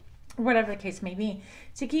whatever the case may be,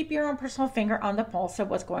 to keep your own personal finger on the pulse of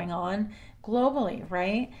what's going on globally,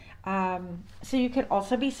 right? So you could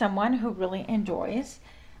also be someone who really enjoys,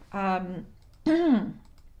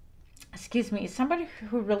 excuse me, somebody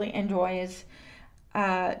who really enjoys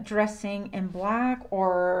dressing in black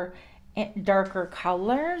or darker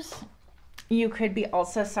colors. You could be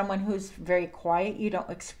also someone who's very quiet. You don't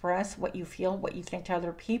express what you feel, what you think to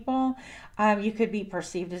other people. You could be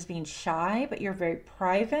perceived as being shy, but you're very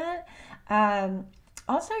private.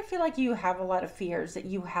 Also, I feel like you have a lot of fears that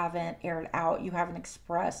you haven't aired out, you haven't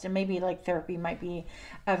expressed, and maybe like therapy might be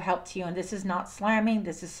of help to you. And this is not slamming.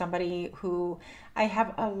 This is somebody who, I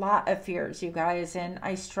have a lot of fears, you guys, and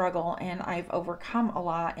I struggle and I've overcome a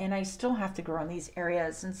lot, and I still have to grow in these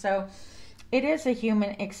areas. And so it is a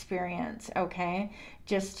human experience, okay?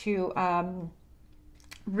 Just to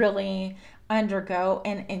really undergo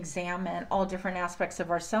and examine all different aspects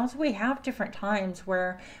of ourselves. We have different times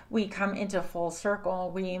where we come into full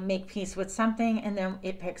circle. We make peace with something and then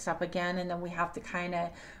it picks up again, and then we have to kind of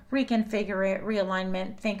reconfigure it,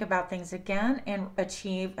 realignment, think about things again, and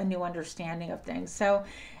achieve a new understanding of things. So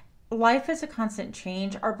life is a constant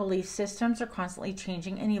change. Our belief systems are constantly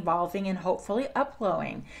changing and evolving and hopefully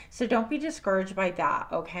uploading. So don't be discouraged by that,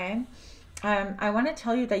 okay? I want to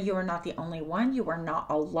tell you that you are not the only one. You are not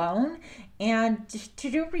alone. And to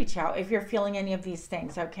do reach out if you're feeling any of these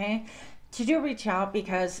things, okay? To do reach out,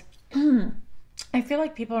 because I feel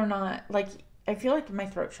like people are not, like, I feel like my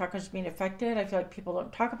throat chakra is being affected. I feel like people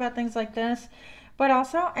don't talk about things like this. But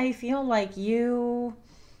also, I feel like you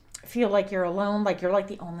feel like you're alone, like you're like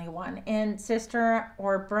the only one. And sister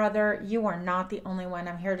or brother, you are not the only one.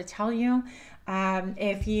 I'm here to tell you,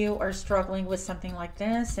 if you are struggling with something like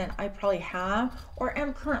this, and I probably have or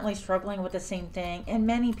am currently struggling with the same thing, and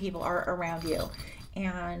many people are around you,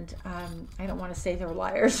 and I don't want to say they're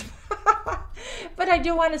liars, but I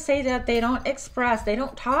do want to say that they don't express, they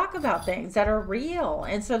don't talk about things that are real,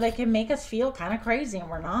 and so they can make us feel kind of crazy, and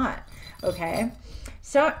we're not, okay?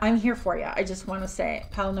 So I'm here for you. I just want to say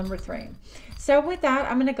pile number 3. So with that,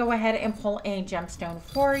 I'm going to go ahead and pull a gemstone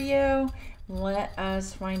for you. Let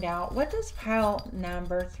us find out, what does pile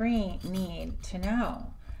number 3 need to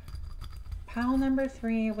know? Pile number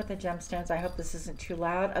 3 with the gemstones. I hope this isn't too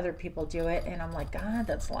loud. Other people do it and I'm like, God,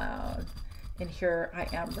 that's loud. And here I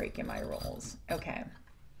am breaking my rules. Okay.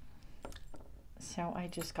 So I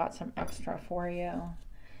just got some extra for you.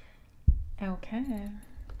 Okay.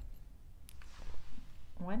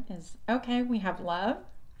 What is, okay, we have love.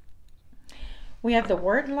 We have the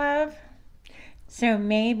word love. So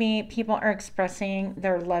maybe people are expressing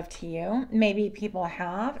their love to you. Maybe people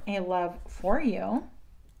have a love for you.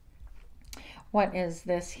 What is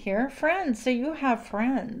this here? Friends. So you have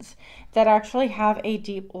friends that actually have a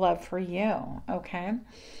deep love for you. Okay.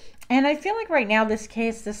 And I feel like right now, this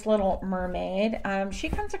case, this little mermaid, she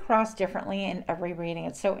comes across differently in every reading.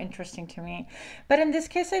 It's so interesting to me. But in this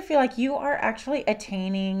case, I feel like you are actually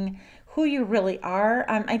attaining who you really are.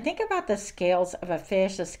 I think about the scales of a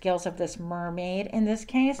fish, the scales of this mermaid in this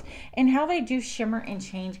case, and how they do shimmer and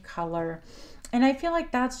change color. And I feel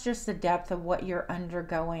like that's just the depth of what you're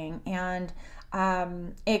undergoing. And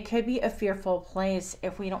it could be a fearful place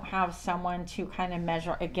if we don't have someone to kind of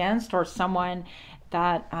measure against, or someone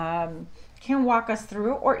that can walk us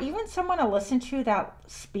through, or even someone to listen to that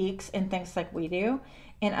speaks and thinks like we do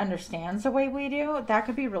and understands the way we do. That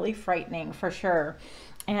could be really frightening for sure.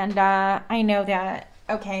 And I know that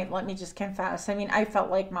okay, let me just confess. I mean, I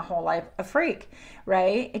felt like my whole life a freak,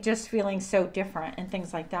 right? It just feeling so different and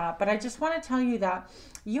things like that. But I just want to tell you that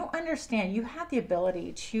you understand, you have the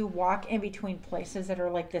ability to walk in between places that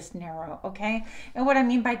are like this narrow, okay? And what I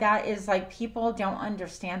mean by that is like people don't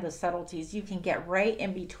understand the subtleties. You can get right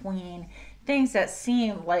in between things that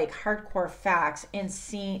seem like hardcore facts and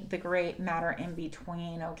see the gray matter in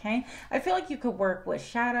between, okay? I feel like you could work with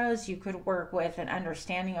shadows. You could work with an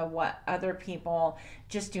understanding of what other people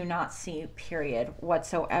just do not see, period,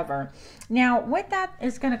 whatsoever. Now, with that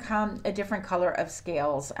is going to come a different color of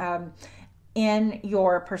scales in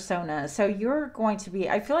your persona. So you're going to be,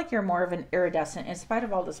 I feel like you're more of an iridescent in spite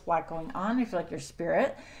of all this black going on. I feel like your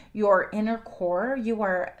spirit, your inner core, you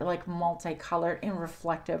are like multicolored and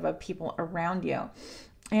reflective of people around you.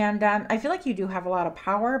 And I feel like you do have a lot of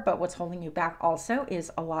power, but what's holding you back also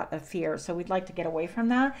is a lot of fear. So we'd like to get away from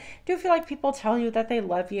that. I do feel like people tell you that they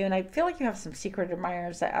love you, and I feel like you have some secret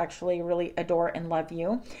admirers that actually really adore and love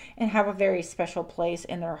you and have a very special place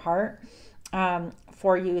in their heart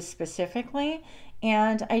for you specifically.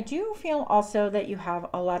 And I do feel also that you have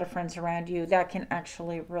a lot of friends around you that can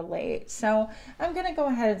actually relate. So I'm going to go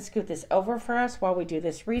ahead and scoot this over for us while we do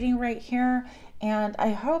this reading right here. And I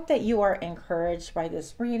hope that you are encouraged by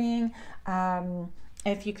this reading.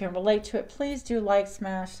 If you can relate to it, please do like,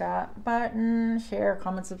 smash that button, share,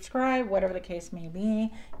 comment, subscribe, whatever the case may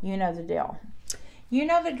be. You know the deal. You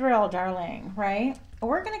know the drill, darling, right?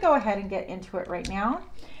 We're going to go ahead and get into it right now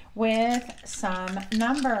with some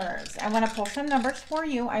numbers. I want to pull some numbers for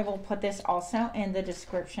you. I will put this also in the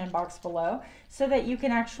description box below so that you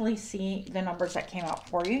can actually see the numbers that came out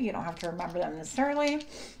for you. You don't have to remember them necessarily.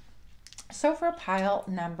 So for pile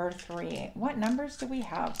number 3, what numbers do we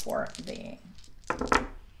have for thee?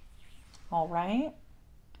 All right.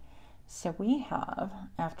 So we have,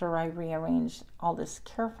 after I rearrange all this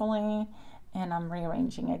carefully, and I'm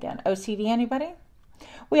rearranging again. OCD, anybody?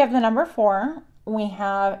 We have the number 4. We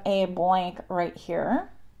have a blank right here.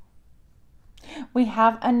 We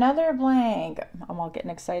have another blank. I'm all getting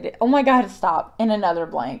excited. Oh my God, stop. And another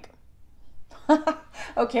blank.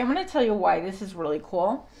 Okay, I'm going to tell you why this is really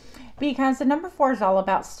cool. Because the number 4 is all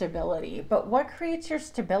about stability. But what creates your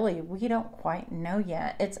stability? We don't quite know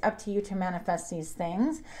yet. It's up to you to manifest these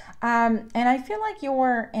things. And I feel like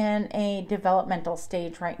you're in a developmental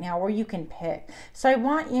stage right now where you can pick. So I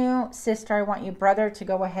want you, sister, I want you, brother, to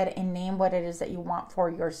go ahead and name what it is that you want for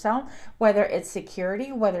yourself. Whether it's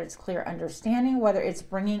security, whether it's clear understanding, whether it's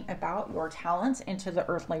bringing about your talents into the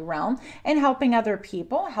earthly realm and helping other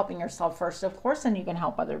people, helping yourself first, of course, and you can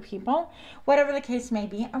help other people. Whatever the case may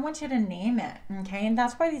be, I want you to name it, okay? And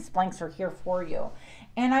that's why these blanks are here for you.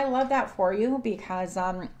 And I love that for you because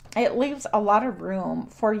it leaves a lot of room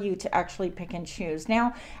for you to actually pick and choose.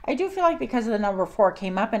 Now, I do feel like because of the number 4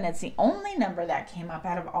 came up and it's the only number that came up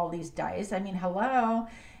out of all these dice, I mean, hello,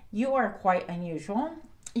 you are quite unusual.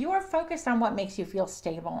 You are focused on what makes you feel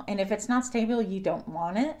stable. And if it's not stable, you don't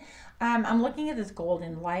want it. I'm looking at this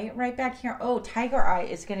golden light right back here. Oh, tiger eye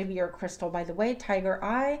is going to be your crystal, by the way. Tiger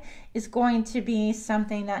eye is going to be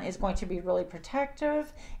something that is going to be really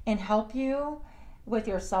protective and help you with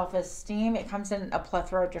your self-esteem. It comes in a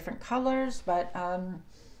plethora of different colors, but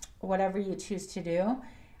whatever you choose to do.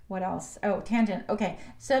 What else? Oh, tangent. Okay,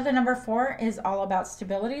 so the number 4 is all about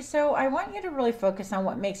stability. So I want you to really focus on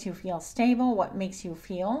what makes you feel stable, what makes you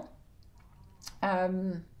feel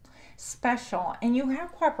special. And you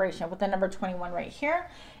have cooperation with the number 21 right here.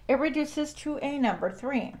 It reduces to a number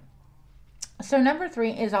 3. So number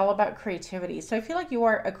 3 is all about creativity. So I feel like you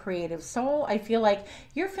are a creative soul. I feel like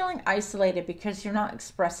you're feeling isolated because you're not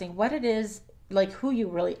expressing what it is, like who you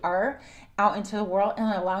really are out into the world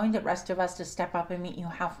and allowing the rest of us to step up and meet you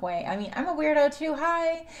halfway. I mean, I'm a weirdo too.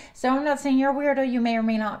 Hi. So I'm not saying you're a weirdo. You may or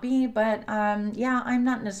may not be, but yeah, I'm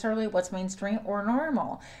not necessarily what's mainstream or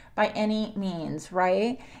normal by any means,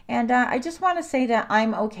 right? And I just want to say that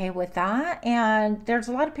I'm okay with that. And there's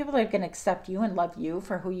a lot of people that are going to accept you and love you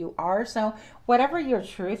for who you are. So whatever your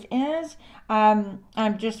truth is,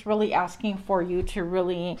 I'm just really asking for you to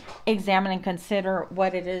really examine and consider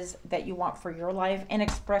what it is that you want for your life and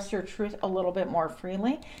express your truth a little bit more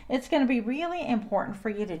freely. It's going to be really important for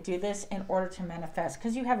you to do this in order to manifest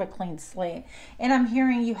because you have a clean slate. And I'm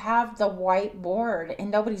hearing you have the white board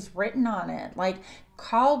and nobody's written on it. Like,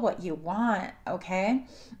 call what you want, okay?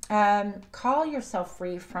 Call yourself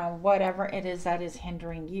free from whatever it is that is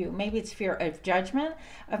hindering you. Maybe it's fear of judgment,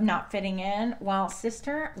 of not fitting in. Well,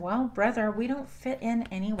 sister, well, brother, we don't fit in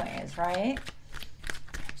anyways, right?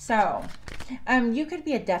 So So you could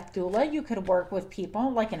be a death doula. You could work with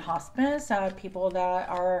people like in hospice, people that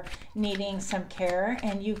are needing some care,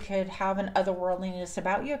 and you could have an otherworldliness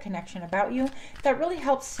about you, a connection about you that really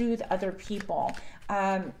helps soothe other people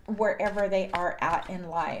wherever they are at in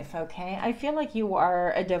life, okay? I feel like you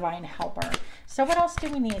are a divine helper. So what else do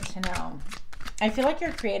we need to know? I feel like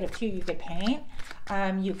you're creative too. You could paint,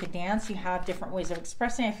 you could dance, you have different ways of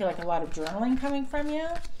expressing. I feel like a lot of journaling coming from you.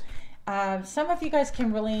 Some of you guys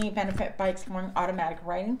can really benefit by exploring automatic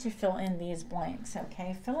writing to fill in these blanks,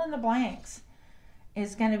 okay? Fill in the blanks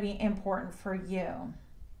is going to be important for you.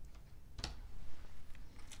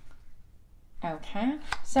 Okay,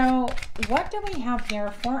 so what do we have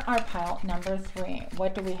here for our pile number 3?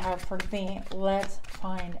 What do we have for the let's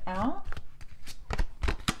find out?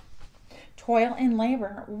 Toil and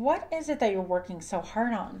labor. What is it that you're working so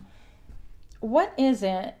hard on? What is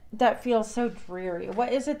it that feels so dreary?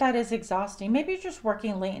 What is it that is exhausting? Maybe you're just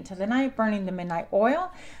working late into the night, burning the midnight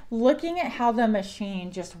oil, looking at how the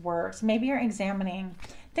machine just works. Maybe you're examining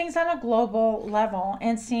things on a global level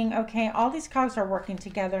and seeing, okay, all these cogs are working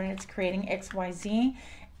together and it's creating XYZ.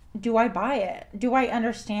 Do I buy it? Do I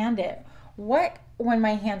understand it? What, when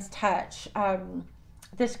my hands touch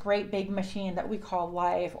this great big machine that we call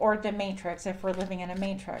life, or the matrix, if we're living in a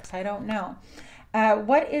matrix, I don't know.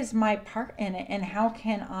 What is my part in it, and how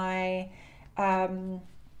can I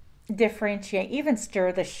differentiate, even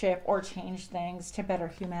stir the ship or change things to better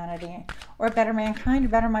humanity or better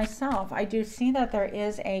mankind, better myself? I do see that there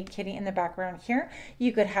is a kitty in the background here.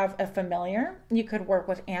 You could have a familiar. You could work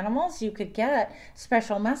with animals. You could get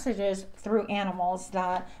special messages through animals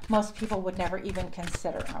that most people would never even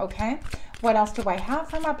consider, okay? What else do I have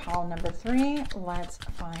for my pile number 3? Let's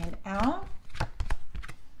find out.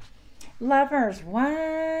 Lovers,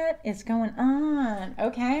 what is going on?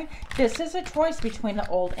 Okay, this is a choice between the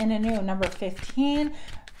old and the new. Number 15,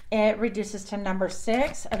 it reduces to number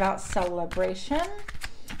 6, about celebration,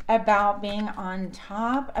 about being on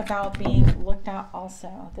top, about being looked at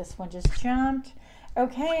also. This one just jumped.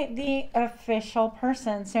 Okay, the official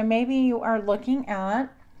person. So maybe you are looking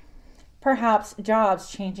at perhaps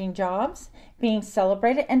jobs, changing jobs, being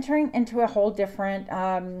celebrated, entering into a whole different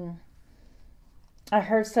I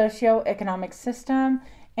heard socioeconomic system,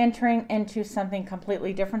 entering into something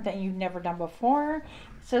completely different that you've never done before.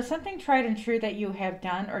 So something tried and true that you have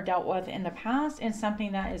done or dealt with in the past, and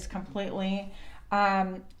something that is completely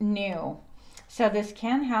new. So this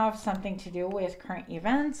can have something to do with current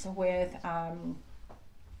events, with, I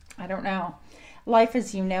don't know. Life,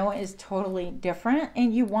 as you know, is totally different,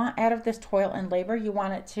 and you want, out of this toil and labor, you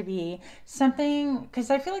want it to be something, because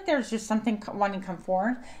I feel like there's just something wanting to come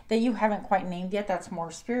forward that you haven't quite named yet, that's more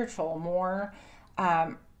spiritual, more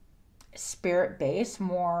spirit-based,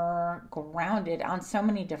 more grounded on so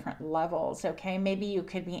many different levels, okay? Maybe you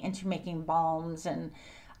could be into making balms and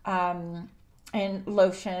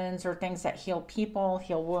lotions or things that heal people,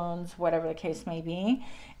 heal wounds, whatever the case may be.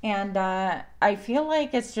 And I feel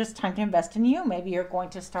like it's just time to invest in you. Maybe you're going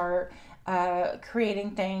to start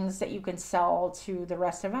creating things that you can sell to the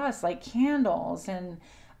rest of us, like candles and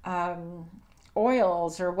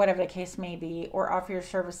oils or whatever the case may be, or offer your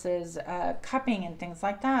services, cupping and things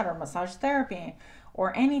like that, or massage therapy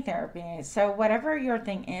or any therapy. So whatever your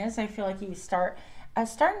thing is, I feel like you start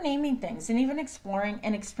naming things and even exploring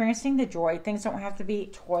and experiencing the joy. Things don't have to be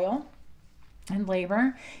toil and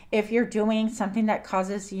labor. If you're doing something that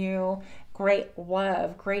causes you great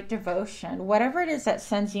love, great devotion, whatever it is that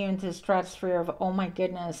sends you into the stratosphere of, oh my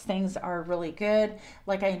goodness, things are really good,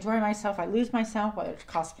 like I enjoy myself, I lose myself, whether it's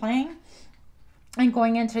cosplaying and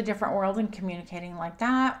going into a different world and communicating like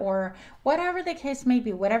that, or whatever the case may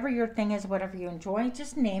be, whatever your thing is, whatever you enjoy,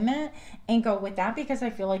 just name it and go with that, because I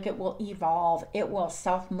feel like it will evolve. It will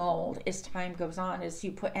self-mold as time goes on, as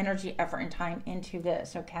you put energy, effort, and time into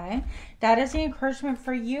this, okay? That is the encouragement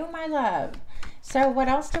for you, my love. So what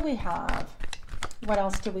else do we have? What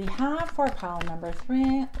else do we have for pile number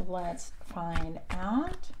 3? Let's find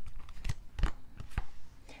out.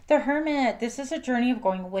 The Hermit, this is a journey of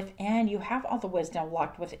going within. You have all the wisdom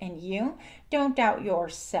locked within you. Don't doubt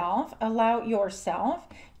yourself. Allow yourself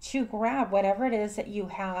to grab whatever it is that you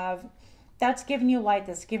have that's given you light,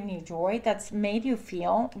 that's given you joy, that's made you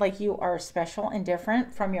feel like you are special and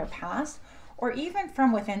different from your past, or even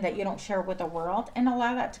from within that you don't share with the world, and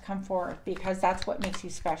allow that to come forward, because that's what makes you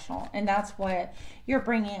special, and that's what you're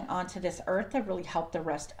bringing onto this earth to really help the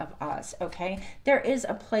rest of us, okay? There is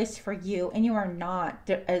a place for you, and you are not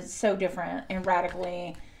so different and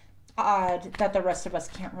radically odd that the rest of us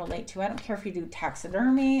can't relate to. I don't care if you do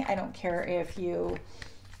taxidermy. I don't care if you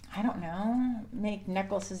I don't know, make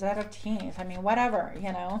necklaces out of teeth. I mean, whatever,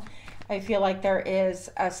 you know. I feel like there is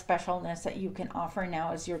a specialness that you can offer.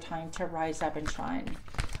 Now is your time to rise up and shine.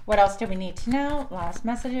 What else do we need to know? Last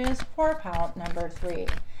messages for pile number 3.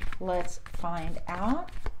 Let's find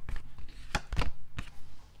out.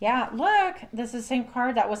 Yeah, look, this is the same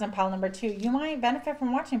card that was in pile number 2. You might benefit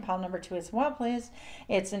from watching pile number 2 as well, please.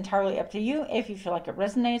 It's entirely up to you if you feel like it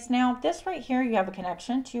resonates. Now, this right here, you have a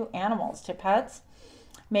connection to animals, to pets,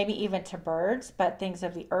 maybe even to birds, but things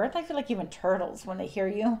of the earth. I feel like even turtles, when they hear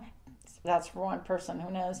you, that's for one person, who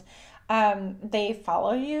knows, they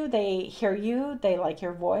follow you, they hear you, they like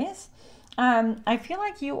your voice. I feel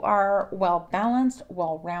like you are well balanced,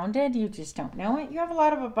 well rounded. You just don't know it. You have a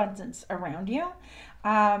lot of abundance around you.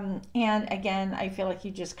 And again, I feel like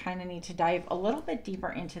you just kind of need to dive a little bit deeper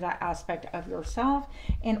into that aspect of yourself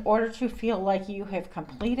in order to feel like you have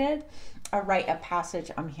completed a rite of passage.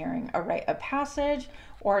 I'm hearing a rite of passage,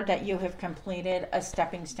 or that you have completed a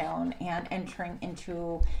stepping stone and entering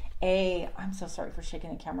into a, I'm so sorry for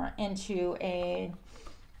shaking the camera, into a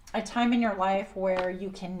time in your life where you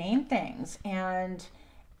can name things, and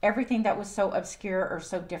everything that was so obscure or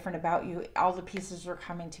so different about you, all the pieces are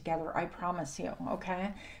coming together, I promise you,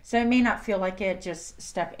 okay? So it may not feel like it, just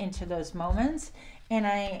step into those moments, and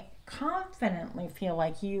I confidently feel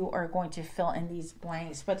like you are going to fill in these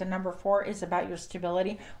blanks. But the number 4 is about your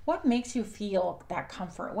stability. What makes you feel that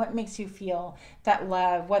comfort? What makes you feel that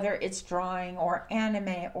love, whether it's drawing or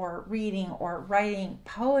anime or reading or writing,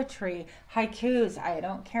 poetry, haikus, I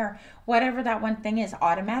don't care. Whatever that one thing is,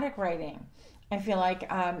 automatic writing. I feel like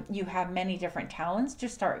you have many different talents.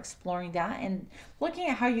 Just start exploring that and looking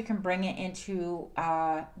at how you can bring it into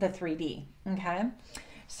the 3D, okay?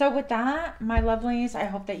 So with that, my lovelies, I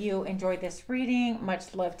hope that you enjoyed this reading.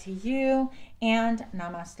 Much love to you, and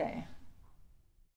namaste.